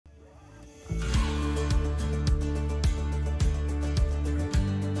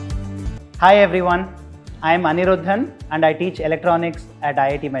Hi everyone, I am Aniruddhan and I teach electronics at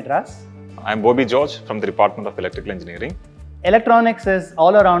IIT Madras. I am Bobby George from the Department of Electrical Engineering. Electronics is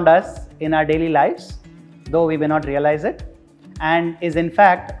all around us in our daily lives, though we may not realize it, and is in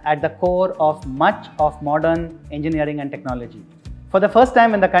fact at the core of much of modern engineering and technology. For the first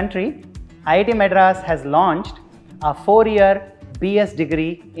time in the country, IIT Madras has launched a 4-year BS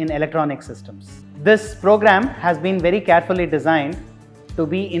degree in electronic systems. This program has been very carefully designed to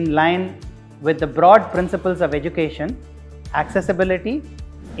be in line with the broad principles of education, accessibility,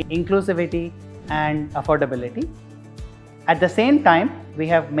 inclusivity, and affordability. At the same time, we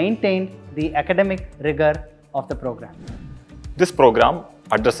have maintained the academic rigor of the program. This program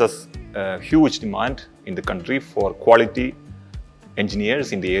addresses a huge demand in the country for quality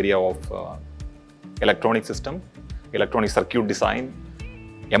engineers in the area of electronic system, electronic circuit design,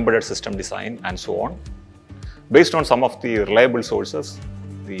 embedded system design, and so on. Based on some of the reliable sources,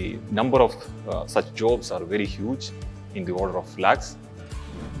 the number of such jobs are very huge, in the order of lakhs.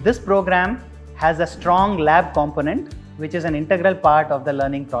 This program has a strong lab component, which is an integral part of the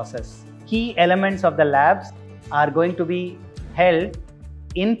learning process. Key elements of the labs are going to be held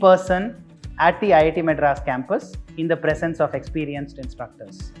in person at the IIT Madras campus in the presence of experienced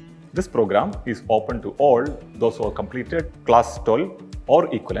instructors. This program is open to all those who have completed class 12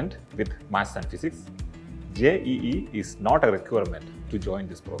 or equivalent with maths and physics. JEE is not a requirement to join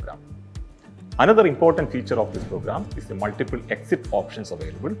this program. Another important feature of this program is the multiple exit options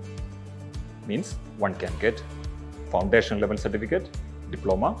available. Means one can get foundation level certificate,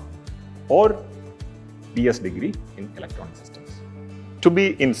 diploma, or BS degree in electronic systems. To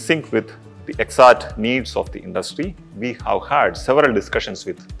be in sync with the exact needs of the industry, we have had several discussions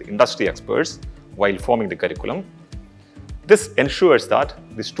with the industry experts while forming the curriculum. This ensures that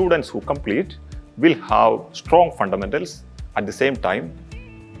the students who complete will have strong fundamentals, at the same time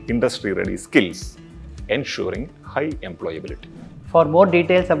industry-ready skills, ensuring high employability. For more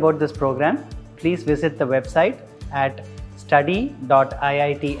details about this program, please visit the website at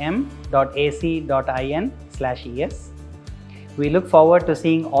study.iitm.ac.in/es. We look forward to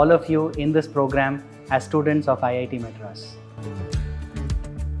seeing all of you in this program as students of IIT Madras.